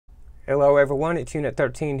Hello everyone, it's Unit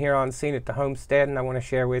 13 here on scene at the homestead, and I want to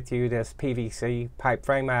share with you this PVC pipe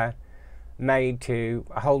frame I made to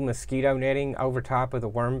hold mosquito netting over top of the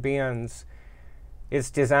worm bins.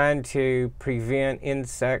 It's designed to prevent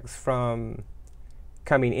insects from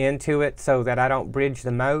coming into it so that I don't bridge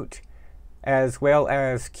the moat, as well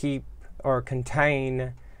as keep or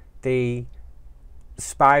contain the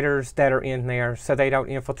spiders that are in there so they don't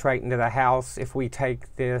infiltrate into the house if we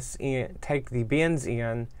take the bins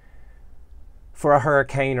in for a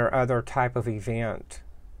hurricane or other type of event.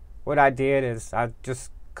 What I did is I just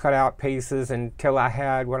cut out pieces until I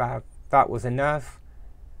had what I thought was enough.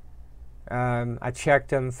 I checked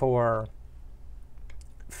them for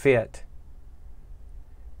fit.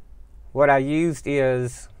 What I used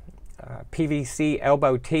is PVC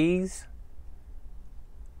elbow tees,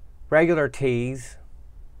 regular tees,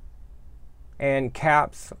 and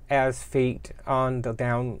caps as feet on the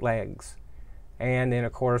down legs. And then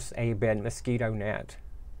of course a bed mosquito net.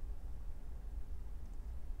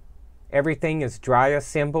 Everything is dry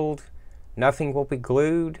assembled, nothing will be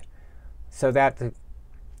glued, so that the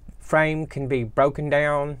frame can be broken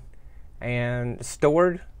down and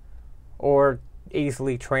stored or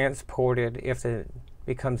easily transported if it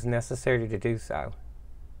becomes necessary to do so.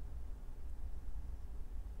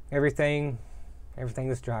 Everything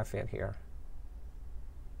is dry fit here.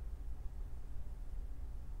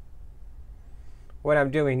 What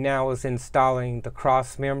I'm doing now is installing the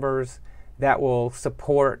cross members that will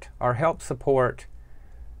support or help support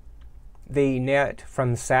the net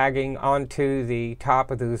from sagging onto the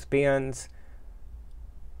top of those bins,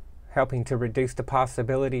 helping to reduce the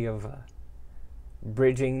possibility of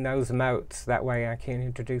bridging those moats. That way I can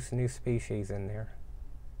introduce a new species in there.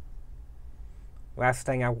 Last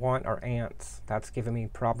thing I want are ants. That's given me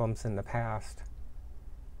problems in the past.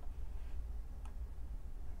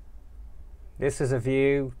 This is a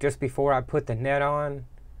view just before I put the net on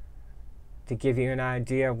to give you an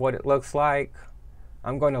idea of what it looks like.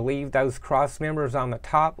 I'm going to leave those cross members on the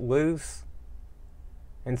top loose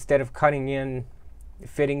instead of cutting in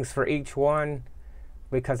fittings for each one,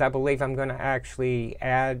 because I believe I'm going to actually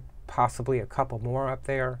add possibly a couple more up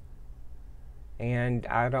there, and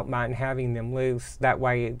I don't mind having them loose. That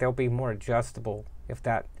way they'll be more adjustable if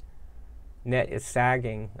that net is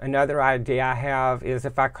sagging. Another idea I have is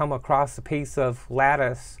if I come across a piece of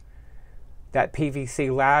lattice, that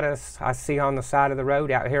PVC lattice I see on the side of the road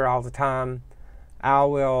out here all the time, I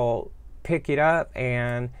will pick it up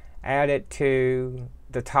and add it to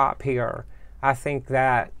the top here. I think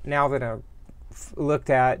that now that I've looked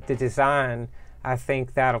at the design, I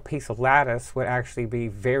think that a piece of lattice would actually be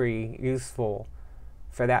very useful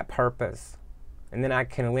for that purpose. And then I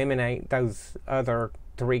can eliminate those other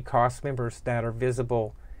 3 cross members that are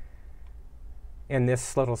visible in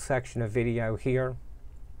this little section of video here.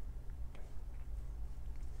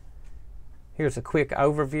 Here's a quick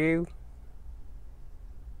overview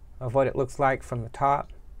of what it looks like from the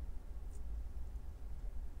top.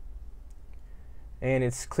 And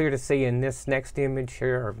it's clear to see in this next image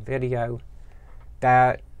here or video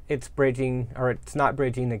that it's bridging, or it's not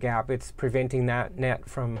bridging the gap, it's preventing that net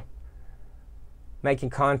from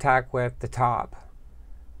making contact with the top.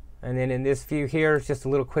 And then in this view here is just a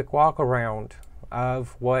little quick walk around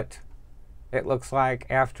of what it looks like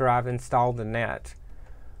after I've installed the net.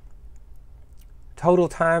 Total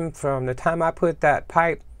time from the time I put that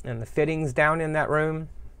pipe and the fittings down in that room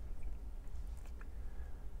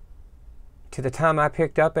to the time I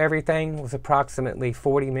picked up everything was approximately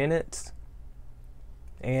 40 minutes.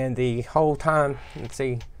 And the whole time, let's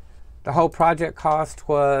see, the whole project cost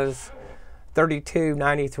was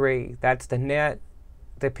 $32.93. That's the net,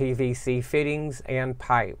 the PVC fittings, and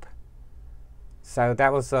pipe. So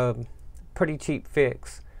that was a pretty cheap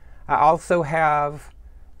fix. I also have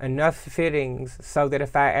enough fittings so that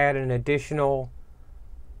if I add an additional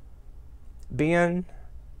bin,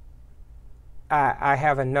 I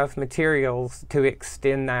have enough materials to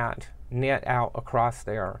extend that net out across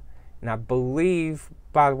there. And I believe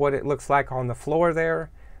by what it looks like on the floor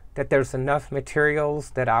there that there's enough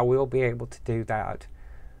materials that I will be able to do that.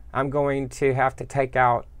 I'm going to have to take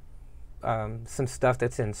out some stuff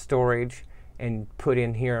that's in storage and put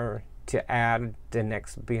in here to add the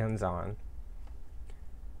next bins on.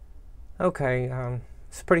 Okay,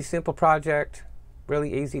 it's a pretty simple project,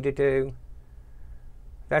 really easy to do.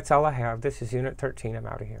 That's all I have. This is Unit 13. I'm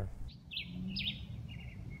out of here.